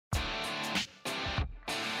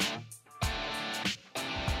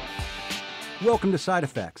Welcome to Side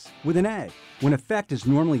Effects with an A. When effect is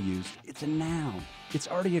normally used, it's a noun. It's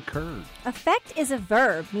already occurred. Effect is a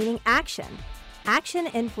verb meaning action. Action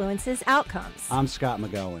influences outcomes. I'm Scott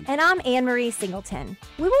McGowan. And I'm Anne-Marie Singleton.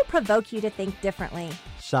 We will provoke you to think differently.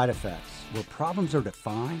 Side Effects, where problems are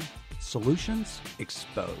defined, solutions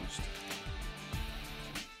exposed.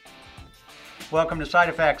 Welcome to Side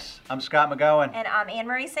Effects. I'm Scott McGowan. And I'm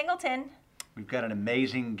Anne-Marie Singleton. We've got an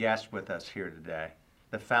amazing guest with us here today.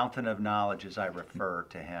 The fountain of knowledge, as I refer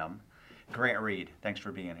to him. Grant Reed, thanks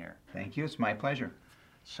for being here. Thank you. It's my pleasure.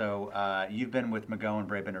 So you've been with McGowan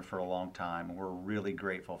Brabender for a long time, and we're really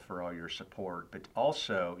grateful for all your support. But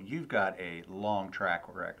also, you've got a long track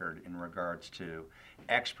record in regards to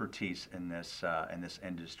expertise in this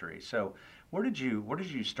industry. So where did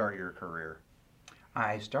you start your career?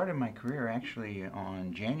 I started my career actually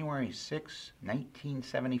on January 6,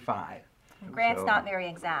 1975. Grant's not very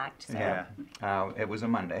exact. So. Yeah. It was a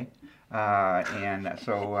Monday. And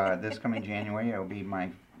so this coming January, it'll be my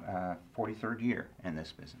 43rd year in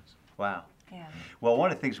this business. Wow. Yeah. Well,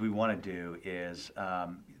 one of the things we want to do is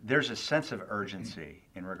there's a sense of urgency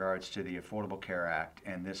in regards to the Affordable Care Act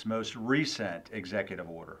and this most recent executive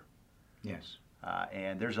order. Yes.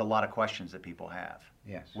 And there's a lot of questions that people have.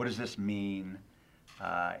 Yes. What does this mean?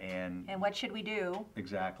 And what should we do?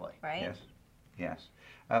 exactly. Right? Yes. Yes.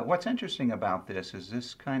 What's interesting about this is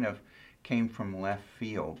this kind of came from left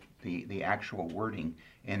field, the actual wording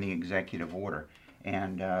in the executive order.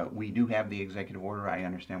 And we do have the executive order. I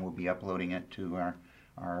understand we'll be uploading it to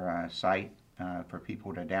our site for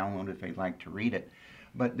people to download if they'd like to read it.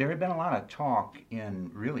 But there had been a lot of talk in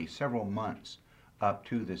really several months up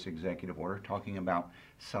to this executive order talking about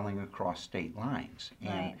selling across state lines. And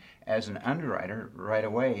Right. as an underwriter, right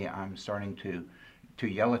away I'm starting to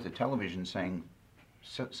yell at the television saying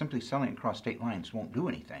simply selling across state lines won't do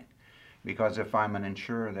anything. Because if I'm an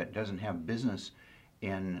insurer that doesn't have business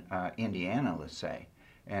in Indiana, let's say,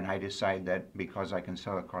 and I decide that because I can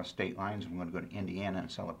sell across state lines, I'm going to go to Indiana and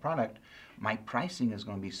sell a product, my pricing is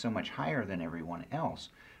going to be so much higher than everyone else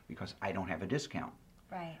because I don't have a discount.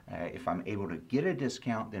 Right. If I'm able to get a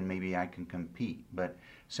discount, then maybe I can compete. But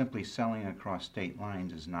simply selling across state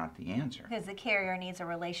lines is not the answer. Because the carrier needs a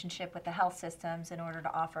relationship with the health systems in order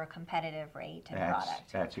to offer a competitive rate and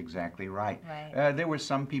product. That's exactly right. Right. There were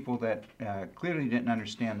some people that clearly didn't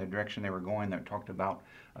understand the direction they were going that talked about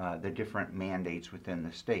the different mandates within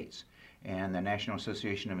the states. And the National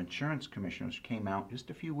Association of Insurance Commissioners came out just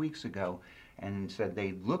a few weeks ago and said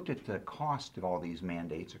they looked at the cost of all these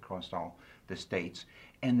mandates across all the states,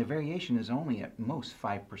 and the variation is only at most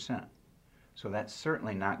 5%. So that's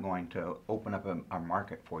certainly not going to open up a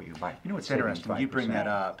market for you by You know what's saving interesting? You bring 5%. that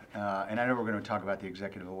up, and I know we're going to talk about the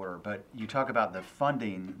executive order, but you talk about the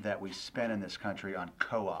funding that we spend in this country on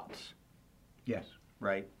co-ops, Yes.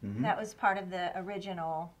 right? Mhm. That was part of the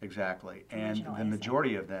original. Exactly. And Original the ASIN.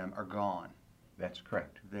 majority of them are gone. That's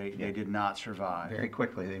correct. They Yeah. did not survive. Very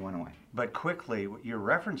quickly they went away. But quickly, your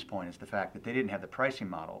reference point is the fact that they didn't have the pricing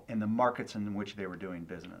model in the markets in which they were doing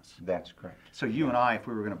business. That's correct. So you and I, if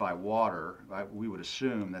we were going to buy water, we would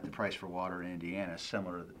assume that the price for water in Indiana is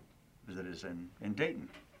similar as it is in Dayton.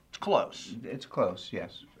 It's close. It's close,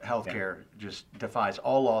 yes. Healthcare just defies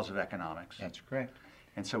all laws of economics. That's correct.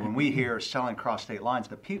 And so when we hear selling across state lines,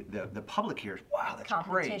 the public hears, wow, that's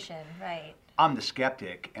great. Competition, right. I'm the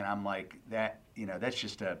skeptic, and I'm like, that's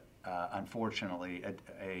just unfortunately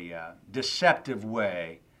a deceptive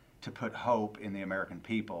way to put hope in the American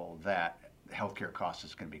people that healthcare costs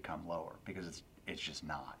is going to become lower, because it's just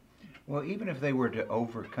not. Well, even if they were to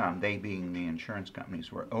overcome, they being the insurance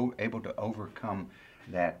companies, were able to overcome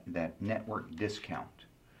that network discount.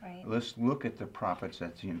 Right. Let's look at the profits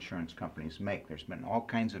that the insurance companies make. There's been all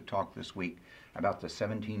kinds of talk this week about the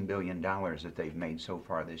 $17 billion that they've made so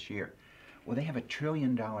far this year. Well, they have $1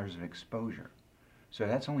 trillion of exposure. So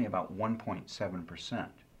that's only about 1.7%.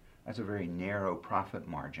 That's a very narrow profit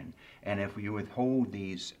margin. And if you withhold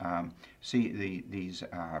these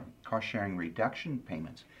cost-sharing reduction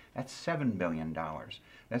payments, that's $7 billion.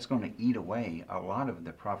 That's going to eat away a lot of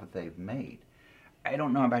the profit they've made. I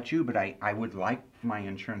don't know about you, but I would like my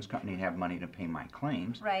insurance company to have money to pay my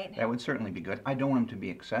claims. Right. That would certainly be good. I don't want them to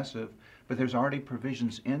be excessive, but there's already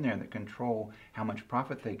provisions in there that control how much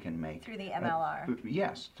profit they can make. Through the MLR.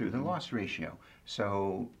 Yes, through the loss ratio.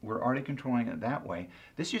 So we're already controlling it that way.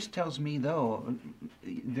 This just tells me, though,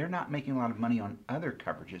 they're not making a lot of money on other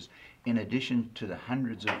coverages in addition to the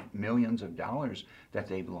hundreds of millions of dollars that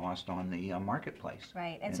they've lost on the marketplace.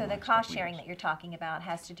 Right, and in so the last couple cost sharing years. that you're talking about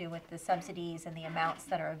has to do with the subsidies and the amounts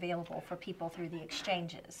that are available for people through the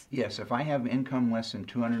exchanges. Yes, if I have income less than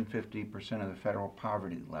 250% of the federal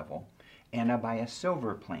poverty level, and I buy a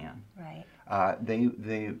silver plan, Right.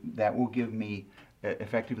 That will give me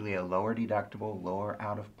effectively a lower deductible, lower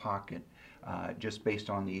out of pocket, just based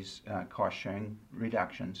on these cost sharing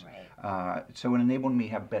reductions. Right. So it enabled me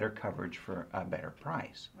to have better coverage for a better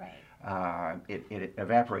price. Right. It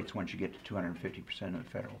evaporates once you get to 250% of the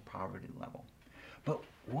federal poverty level. But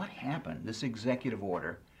what happened? This executive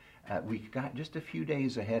order, we got just a few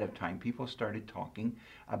days ahead of time, people started talking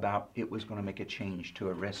about it was going to make a change to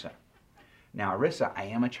ERISA. Now, ERISA, I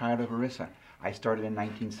am a child of ERISA. I started in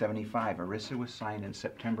 1975. ERISA was signed in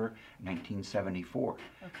September 1974.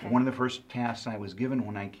 Okay. One of the first tasks I was given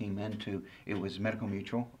when I came into, it was Medical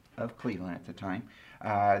Mutual of Cleveland at the time.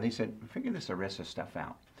 They said, figure this ERISA stuff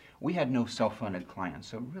out. We had no self-funded clients,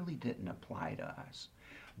 so it really didn't apply to us.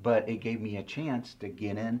 But it gave me a chance to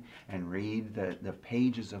get in and read the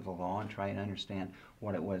pages of the law and try and understand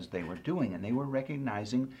what it was they were doing. And they were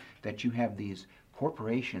recognizing that you have these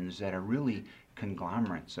corporations that are really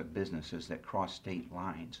conglomerates of businesses that cross state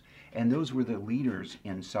lines. And those were the leaders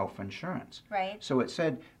in self-insurance. Right. So it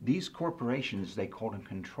said these corporations, they called them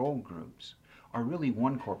control groups, are really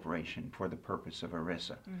one corporation for the purpose of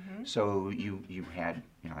ERISA. Mm-hmm. So you had,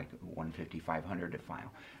 like 150, 500 to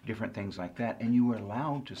file, different things like that, and you were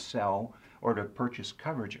allowed to sell or to purchase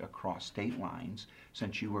coverage across state lines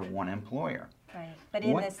since you were one employer. Right. But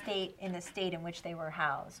in the state in which they were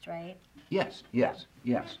housed, right? Yes.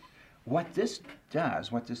 What this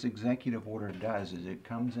does, what this executive order does, is it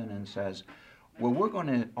comes in and says, well, we're going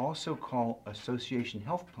to also call association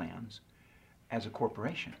health plans as a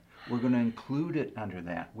corporation. We're going to include it under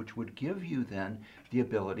that, which would give you then the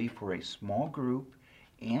ability for a small group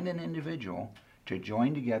and an individual to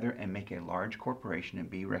join together and make a large corporation and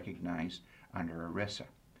be recognized under ERISA.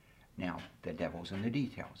 Now, the devil's in the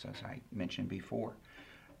details, as I mentioned before.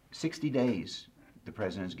 60 days the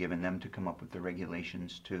president has given them to come up with the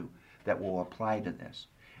regulations that will apply to this.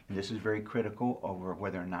 And this is very critical over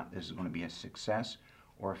whether or not this is going to be a success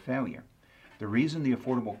or a failure. The reason the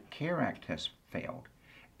Affordable Care Act has failed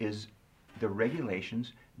is the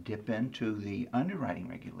regulations dip into the underwriting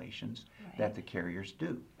regulations that the carriers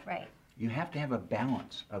do. Right. You have to have a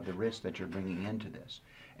balance of the risk that you're bringing into this.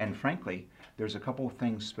 And frankly, there's a couple of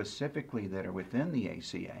things specifically that are within the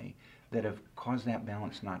ACA that have caused that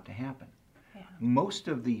balance not to happen. Yeah. Most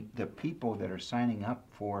of the people that are signing up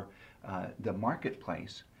for the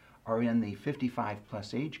marketplace are in the 55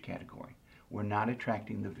 plus age category. We're not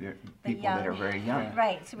attracting the people that are very young.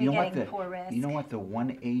 Right, so we're getting poor risk. You know what the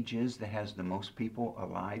one age is that has the most people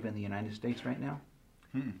alive in the United States right now?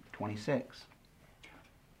 26.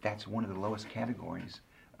 That's one of the lowest categories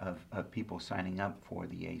of people signing up for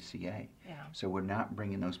the ACA. Yeah. So we're not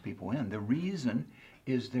bringing those people in. The reason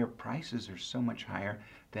is their prices are so much higher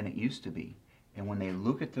than it used to be. And when they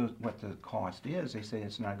look at what the cost is, they say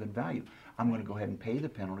it's not a good value. I'm going to go ahead and pay the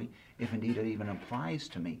penalty if indeed it even applies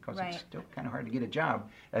to me, because it's still kind of hard to get a job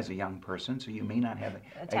as a young person, so you may not have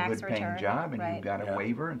a good paying job, and you've got a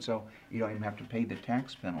waiver, and so you don't even have to pay the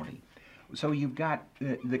tax penalty. So you've got,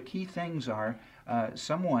 the key things are,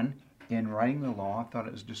 someone in writing the law thought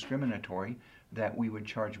it was discriminatory that we would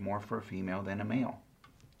charge more for a female than a male.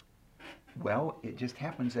 Well, it just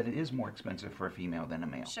happens that it is more expensive for a female than a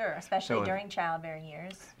male. Sure, especially during childbearing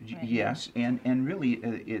years. Right. Yes, and really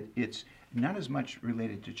it's not as much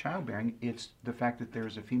related to childbearing, it's the fact that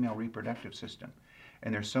there's a female reproductive system.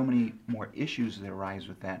 And there's so many more issues that arise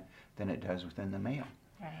with that than it does within the male.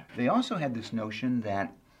 Right. They also had this notion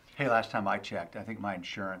that... Hey, last time I checked, I think my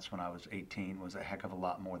insurance when I was 18 was a heck of a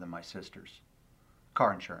lot more than my sister's.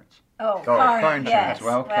 Car insurance. Oh, car insurance. Yes.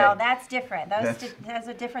 Well, okay. Well, that's different. That's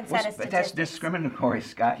a different set of statistics. But that's discriminatory,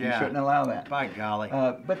 Scott. You shouldn't allow that. By golly.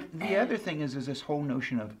 But the other thing is this whole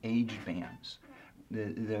notion of age bands.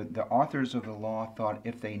 The authors of the law thought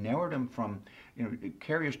if they narrowed them from,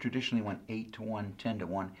 carriers traditionally went 8 to 1, 10 to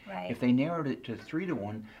 1. Right. If they narrowed it to 3 to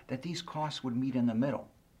 1, that these costs would meet in the middle.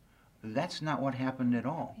 That's not what happened at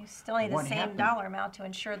all. You still need the same dollar amount to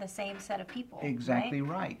insure the same set of people. Exactly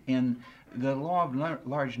right. And the law of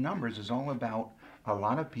large numbers is all about a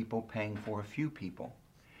lot of people paying for a few people.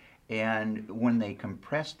 And when they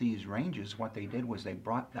compressed these ranges, what they did was they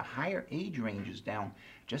brought the higher age ranges down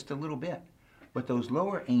just a little bit. But those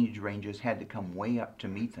lower age ranges had to come way up to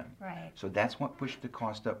meet them. Right. So that's what pushed the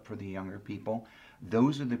cost up for the younger people.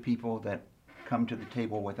 Those are the people that come to the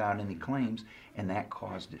table without any claims, and that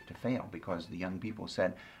caused it to fail because the young people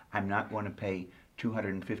said, I'm not going to pay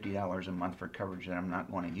 $250 a month for coverage that I'm not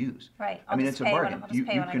going to use. Right. I mean, it's a bargain. I'll just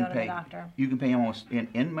pay when I go to the doctor. You can pay almost,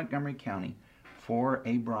 in Montgomery County, for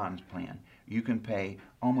a bronze plan, you can pay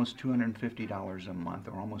almost $250 a month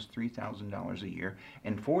or almost $3,000 a year,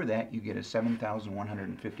 and for that you get a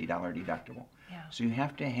 $7,150 deductible. Yeah. So you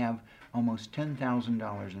have to have almost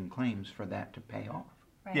 $10,000 in claims for that to pay off.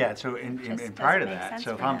 Right. Yeah, so Just and prior to doesn't make that, sense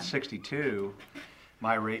so if for I'm them. 62,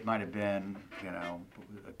 my rate might have been,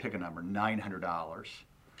 pick a number, $900.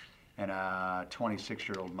 And a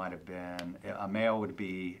 26-year-old might have been, a male would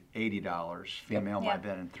be $80, female might have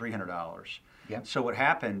been $300. Yep. So what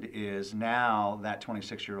happened is now that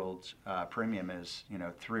 26-year-old's premium is,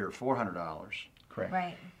 $300 or $400. Correct.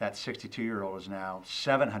 Right. That 62-year-old is now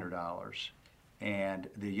 $700. And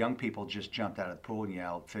the young people just jumped out of the pool and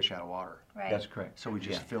yelled, fish out of water. That's Right. correct. So we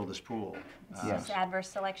just Yeah. filled this pool. It's Yes. just adverse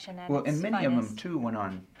selection at Well, its and many of them finest. too went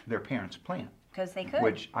on their parents' plan, Because they could.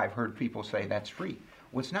 which I've heard people say that's free.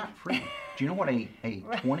 Well, it's not free. Do you know what a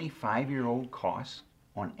 25-year-old costs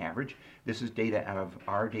on average? This is data out of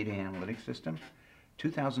our data analytics system.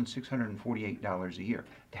 $2,648 a year.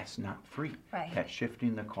 That's not free. Right. That's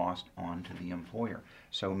shifting the cost onto the employer.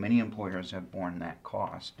 So many employers have borne that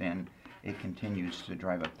cost, and it continues to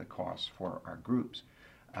drive up the costs for our groups.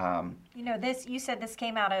 You said this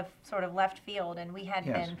came out of sort of left field, and we had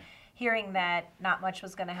Yes. been hearing that not much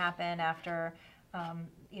was going to happen after,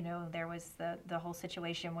 there was the whole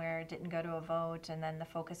situation where it didn't go to a vote, and then the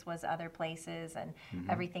focus was other places, and Mm-hmm.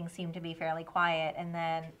 everything seemed to be fairly quiet. And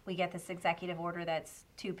then we get this executive order that's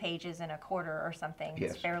 2 pages and a quarter or something.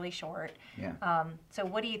 Yes. It's fairly short. Yeah. So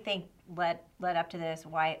what do you think led up to this?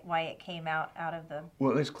 Why it came out of the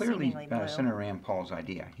Well, it's clearly seemingly blue? Senator Rand Paul's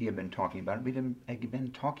idea. He had been talking about it. He'd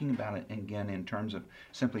been talking about it again in terms of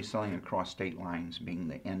simply selling across state lines being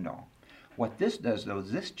the end all. What this does, though,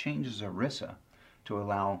 is this changes ERISA to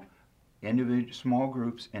allow small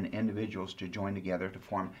groups and individuals to join together to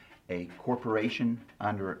form a corporation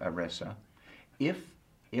under ERISA.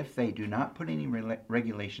 If they do not put any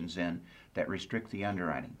regulations in that restrict the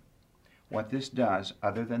underwriting, what this does,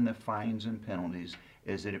 other than the fines and penalties,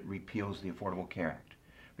 is that it repeals the Affordable Care Act,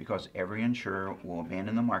 because every insurer will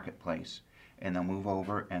abandon the marketplace and they'll move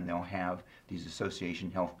over and they'll have these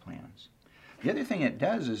association health plans. The other thing it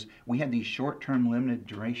does is we had these short-term limited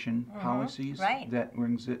duration policies right. that were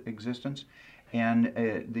in existence, and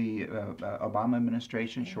the Obama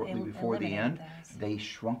administration, shortly before the end, eliminated those. they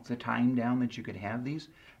shrunk the time down that you could have these.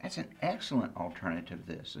 That's an excellent alternative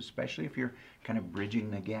to this, especially if you're kind of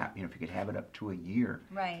bridging the gap. If you could have it up to a year.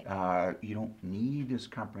 Right. You don't need this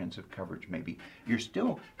comprehensive coverage maybe. You're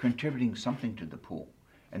still contributing something to the pool.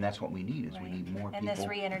 And that's what we need, is we Right. need more people And this to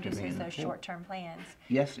be in reintroduces the those pool. short-term plans.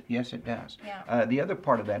 Yes, it does. Yeah. The other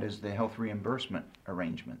part of that is the health reimbursement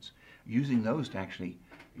arrangements. Using those to actually,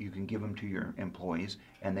 you can give them to your employees,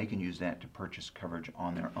 and they can use that to purchase coverage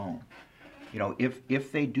on their own.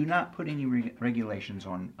 If they do not put any regulations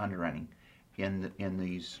on underwriting in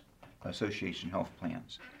these association health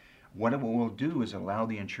plans, what it will do is allow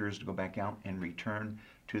the insurers to go back out and return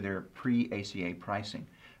to their pre-ACA pricing.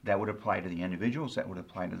 That would apply to the individuals, that would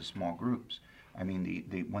apply to the small groups. I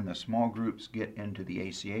mean, when the small groups get into the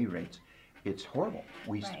ACA rates, it's horrible.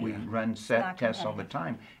 We Right. run not set tests all the competitive.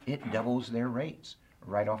 time. It doubles their rates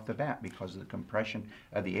right off the bat because of the compression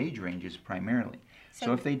of the age ranges primarily. So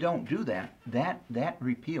So- if they don't do that, that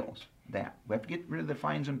repeals that. We have to get rid of the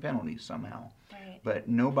fines and penalties somehow. Right. But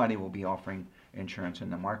nobody will be offering insurance in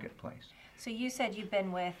the marketplace. So you said you've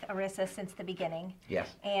been with ERISA since the beginning.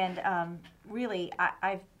 Yes. And really,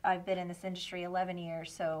 I've been in this industry 11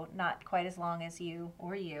 years, so not quite as long as you.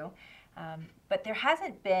 But there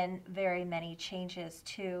hasn't been very many changes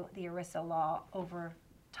to the ERISA law over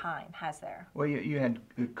time, has there? Well, you had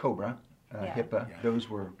COBRA, Yeah. HIPAA, Yeah. those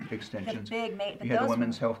were extensions. but You had the those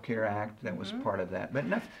Women's were- Health Care Act, that was part of that, but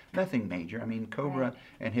nothing major. I mean, COBRA Right.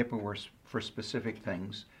 and HIPAA were for specific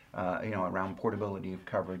things, around portability of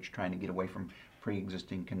coverage, trying to get away from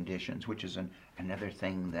pre-existing conditions, which is another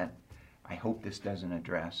thing that I hope this doesn't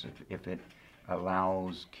address. If it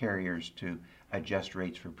allows carriers to adjust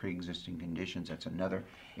rates for pre-existing conditions, that's another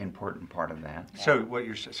important part of that. So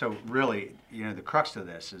so really, the crux of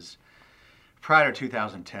this is, prior to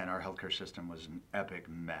 2010, our healthcare system was an epic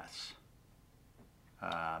mess.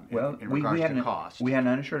 Well, in we regards had to cost. we had an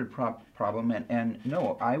uninsured problem, and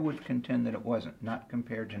no, I would contend that it wasn't, not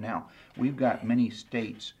compared to now. We've got many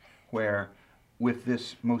states where, with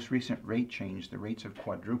this most recent rate change, the rates have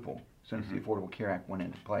quadrupled since the Affordable Care Act went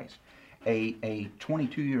into place. A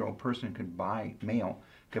 22-year-old person could buy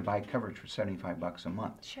coverage for $75 a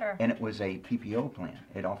month. Sure. And it was a PPO plan.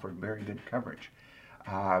 It offered very good coverage.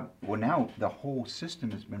 Well, now the whole system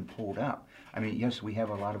has been pulled up. I mean, yes, we have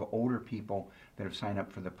a lot of older people that have signed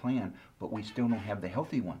up for the plan, but we still don't have the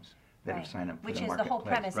healthy ones that Right. have signed up for Which the is the marketplace. whole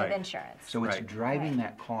premise Right. of insurance. So it's Right. driving Right.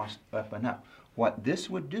 that cost up and up. What this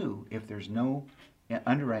would do, if there's no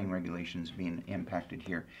underwriting regulations being impacted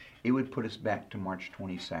here, it would put us back to March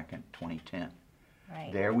 22nd, 2010.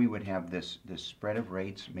 Right. There we would have this spread of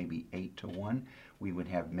rates, maybe 8-to-1. We would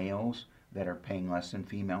have males that are paying less than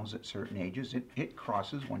females at certain ages. It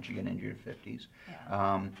crosses once you get into your 50s.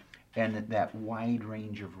 Yeah. And that wide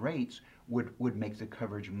range of rates would make the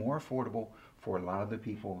coverage more affordable for a lot of the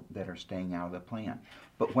people that are staying out of the plan.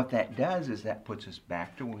 But what that does is that puts us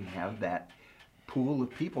back to where we have that pool of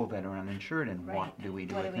people that are uninsured, and what Right. do we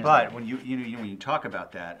do What with do we them? But when when you talk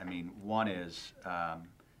about that, I mean, one is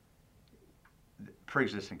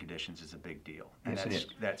pre-existing conditions is a big deal, and Yes, it is.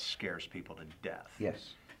 that scares people to death.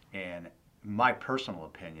 Yes. And my personal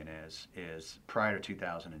opinion is prior to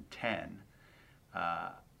 2010,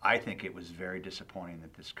 I think it was very disappointing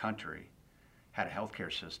that this country had a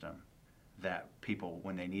healthcare system that people,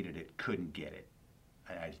 when they needed it, couldn't get it.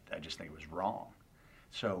 I just think it was wrong.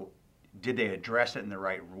 So, did they address it in the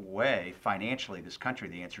right way financially? This country,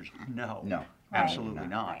 the answer is no. No. Absolutely Right.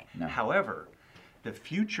 not. Right. No. However, the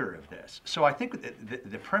future of this. So I think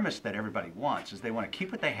the premise that everybody wants is they want to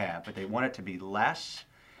keep what they have, but they want it to be less,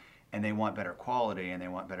 and they want better quality, and they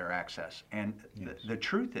want better access. And Yes. the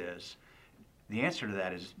truth is, the answer to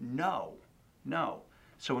that is no, no.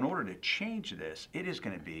 So in order to change this, it is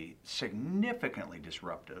going to be significantly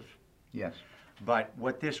disruptive. Yes. But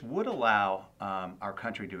what this would allow our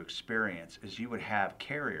country to experience is you would have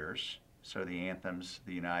carriers, so the Anthems,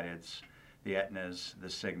 the Uniteds, the Aetnas, the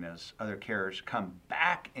Cignas, other carriers come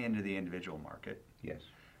back into the individual market, Yes.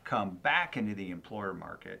 come back into the employer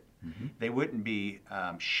market. Mm-hmm. They wouldn't be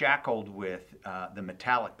shackled with the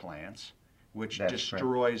metallic plans, which That's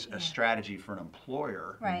destroys a strategy for an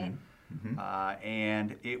employer. Right.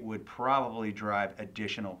 And it would probably drive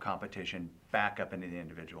additional competition back up into the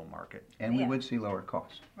individual market. And we Yeah. would see lower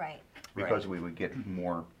costs Right. because we would get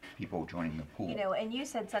more people joining the pool. You know, and you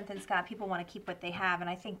said something, Scott, people want to keep what they have, and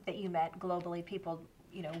I think that you meant globally people,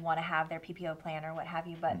 you know, want to have their PPO plan or what have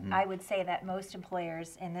you, but I would say that most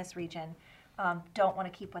employers in this region don't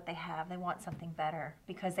want to keep what they have. They want something better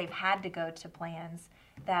because they've had to go to plans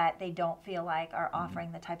that they don't feel like are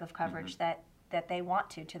offering the type of coverage that they want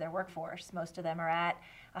to their workforce. Most of them are at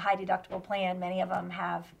a high deductible plan. Many of them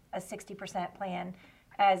have a 60% plan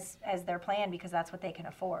as their plan because that's what they can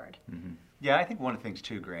afford. Yeah, I think one of the things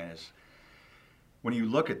too, Grant, is when you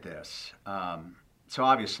look at this, so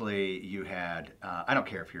obviously you had, I don't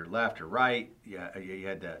care if you're left or right, you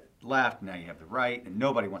had the left, now you have the right, and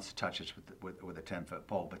nobody wants to touch this with a 10-foot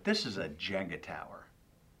pole. But this is a Jenga tower.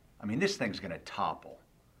 I mean, this thing's going to topple,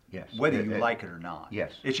 Yes. whether you like it or not.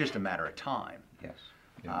 Yes. It's just a matter of time. Yes.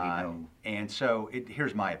 Yeah, we know. And so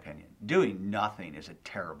here's my opinion. Doing nothing is a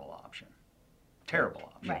terrible option. Terrible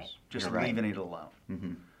option. Right. Just You're right. leaving it alone.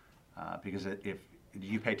 Mm-hmm. Because do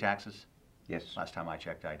you pay taxes? Yes. Last time I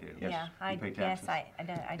checked, I do. Yes. Yeah, You pay yes, taxes? I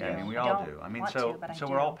do. Yeah, I mean, we I all don't do. I mean, want so to, but I so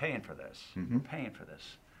do. we're all paying for this. Mhm. We're paying for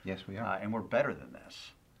this, Yes, we are. and we're better than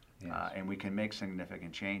this, Yes. and we can make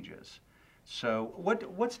significant changes. So,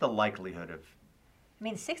 what's the likelihood of? I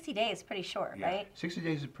mean, 60 days is pretty short, Yeah. right? 60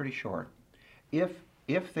 days is pretty short.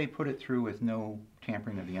 If they put it through with no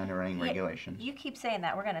tampering of the underwriting Yeah, regulations, You keep saying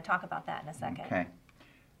that. We're going to talk about that in a second. okay,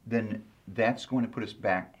 then that's going to put us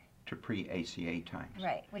back to pre-ACA times.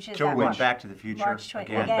 Right, which is So we're that going March- Back to the Future March 20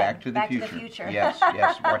 again. again. Back to the Back to future. the future. Yes,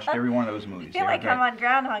 yes. Watched every one of those I movies. feel They were like I'm great. on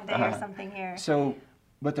Groundhog Day or Uh-huh. something here. So,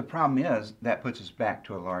 but the problem is that puts us back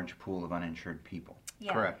to a large pool of uninsured people.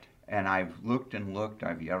 Yeah. Correct. And I've looked and looked.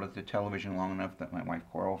 I've yelled at the television long enough that my wife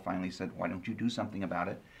Coral finally said, "Why don't you do something about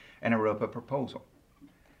it?" And I wrote up a proposal.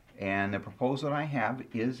 And the proposal that I have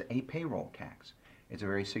is a payroll tax. It's a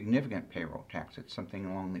very significant payroll tax. It's something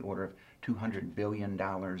along the order of $200 billion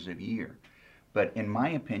a year. But in my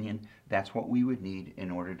opinion, that's what we would need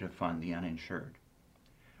in order to fund the uninsured.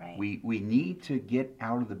 Right. We need to get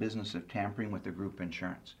out of the business of tampering with the group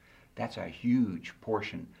insurance. That's a huge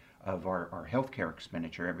portion of our healthcare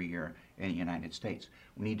expenditure every year in the United States.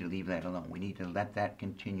 We need to leave that alone. We need to let that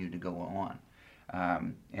continue to go on.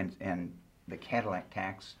 And the Cadillac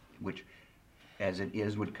tax, which as it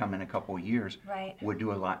is would come in a couple of years, Right. would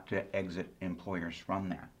do a lot to exit employers from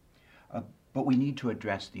that. But we need to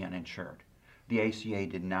address the uninsured. The ACA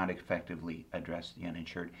did not effectively address the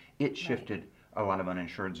uninsured. It shifted a lot of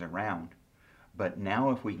uninsureds around. But now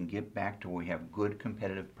if we can get back to where we have good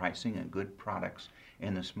competitive pricing and good products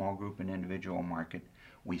in the small group and individual market,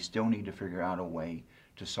 we still need to figure out a way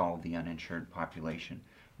to solve the uninsured population.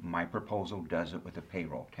 My proposal does it with a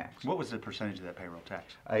payroll tax. What was the percentage of that payroll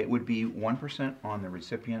tax? It would be 1% on the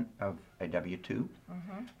recipient of a W-2.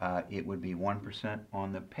 It would be 1%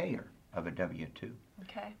 on the payer of a W-2.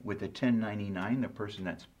 Okay. With the 1099, the person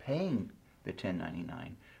that's paying the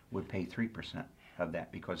 1099 would pay 3% of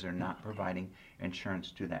that because they're not providing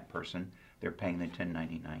insurance to that person. They're paying the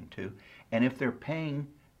 1099 too. And if they're paying,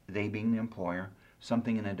 they being the employer,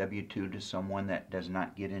 something in a W-2 to someone that does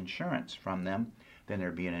not get insurance from them, then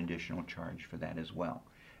there'd be an additional charge for that as well.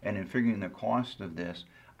 And in figuring the cost of this,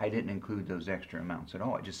 I didn't include those extra amounts at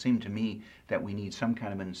all. It just seemed to me that we need some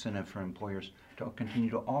kind of incentive for employers to continue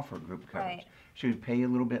to offer group coverage. Right. Should we pay a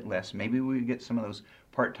little bit less? Maybe we would get some of those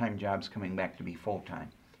part-time jobs coming back to be full-time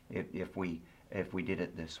if we did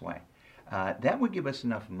it this way. That would give us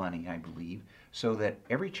enough money, I believe, so that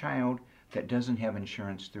every child that doesn't have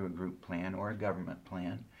insurance through a group plan or a government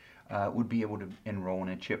plan would be able to enroll in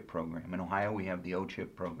a CHIP program. In Ohio, we have the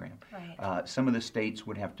OCHIP program. Right. Some of the states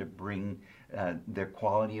would have to bring their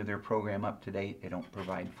quality of their program up to date. They don't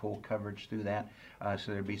provide full coverage through that,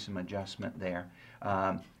 so there'd be some adjustment there.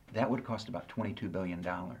 That would cost about $22 billion.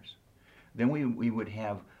 Then we would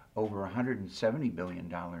have over $170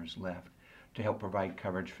 billion left to help provide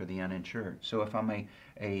coverage for the uninsured. So if I'm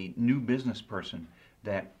a new business person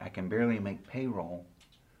that I can barely make payroll,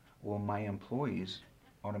 well, my employees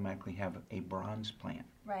automatically have a bronze plan.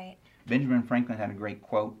 Right. Benjamin Franklin had a great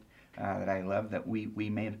quote that I love, that we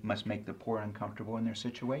must make the poor uncomfortable in their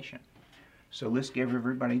situation. So let's give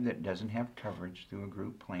everybody that doesn't have coverage through a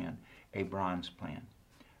group plan a bronze plan.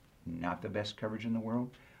 Not the best coverage in the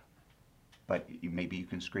world, but maybe you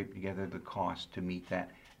can scrape together the cost to meet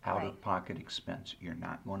that out-of-pocket expense. You're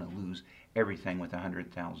not going to lose everything with a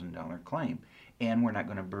 $100,000 claim, and we're not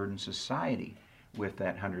going to burden society with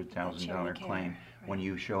that $100,000 claim when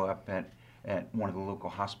you show up at one of the local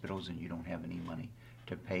hospitals and you don't have any money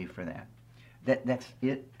to pay for that. That's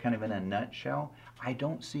it, kind of in a nutshell. I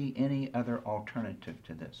don't see any other alternative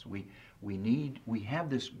to this. We have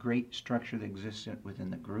this great structure that exists within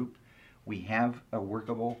the group. We have a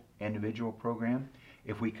workable individual program.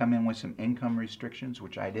 If we come in with some income restrictions,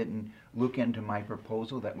 which I didn't look into my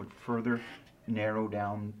proposal, that would further narrow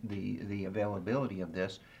down the availability of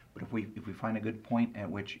this. But if we find a good point at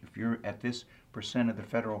which, if you're at this % of the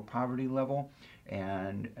federal poverty level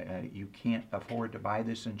and you can't afford to buy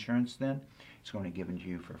this insurance, then it's going to be given to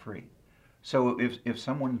you for free. So if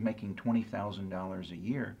someone's making $20,000 a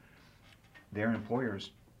year, their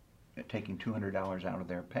employer's taking $200 out of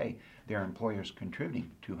their pay. Their employer's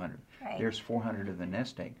contributing $200. Right. There's $400 of the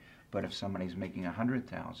nest egg. But if somebody's making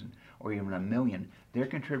 $100,000 or even $1 million, they're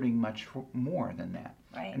contributing much more than that.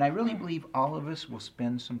 Right. And I really believe all of us will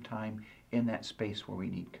spend some time in that space where we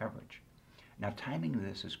need coverage. Now, timing of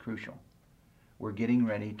this is crucial. We're getting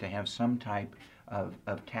ready to have some type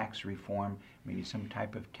of tax reform, maybe some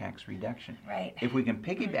type of tax reduction. Right. If we can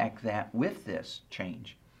piggyback that with this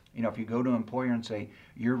change, you know, if you go to an employer and say,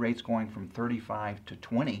 your rate's going from 35 to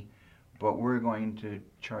 20, but we're going to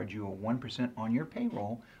charge you a 1% on your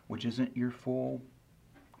payroll, which isn't your full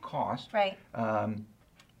cost. Right.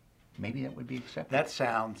 Maybe that would be acceptable. That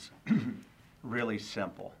sounds really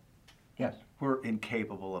simple. Yes. We're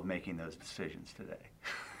incapable of making those decisions today.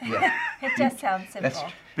 Yeah. It does sound simple. That's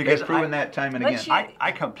Because they've proven I- that time and But again. you-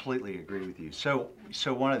 I completely agree with you. So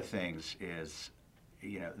one of the things is,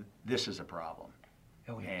 you know, this is a problem.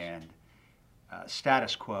 Oh, yes. And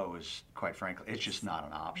status quo is, quite frankly, it's just not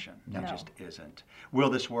an option. No. It just isn't. Will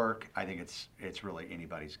this work? I think it's really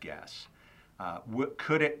anybody's guess.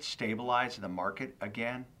 Could it stabilize the market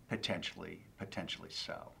again? Potentially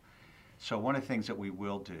so. So one of the things that we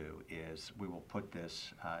will do is we will put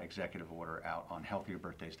this executive order out on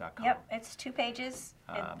healthierbirthdays.com. Yep, it's 2 pages.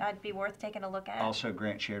 It'd be worth taking a look at. Also,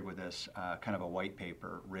 Grant shared with us kind of a white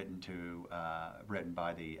paper written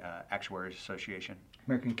by the Actuaries Association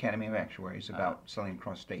American Academy of Actuaries about selling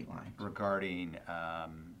across state lines. regarding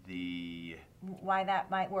the Why that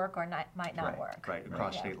might work or might not Right, work. right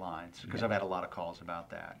across Yeah. state lines, because Yeah. I've had a lot of calls about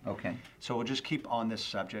that. Okay. So we'll just keep on this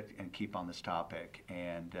subject and keep on this topic.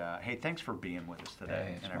 And hey, thanks for being with us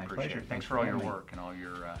today, It's and I my appreciate pleasure. it. Thanks Thanks for all for your having me. work and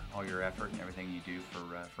all your effort and everything you do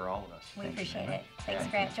for all of us. We Thank you appreciate very it. much. Thanks,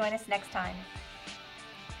 Thank Grant. Join us next time.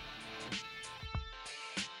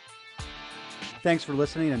 Thanks for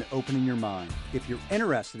listening and opening your mind. If you're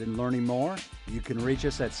interested in learning more, you can reach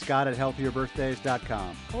us at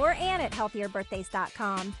scott@healthierbirthdays.com. Or Ann at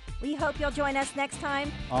healthierbirthdays.com. We hope you'll join us next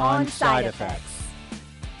time On Side Effects.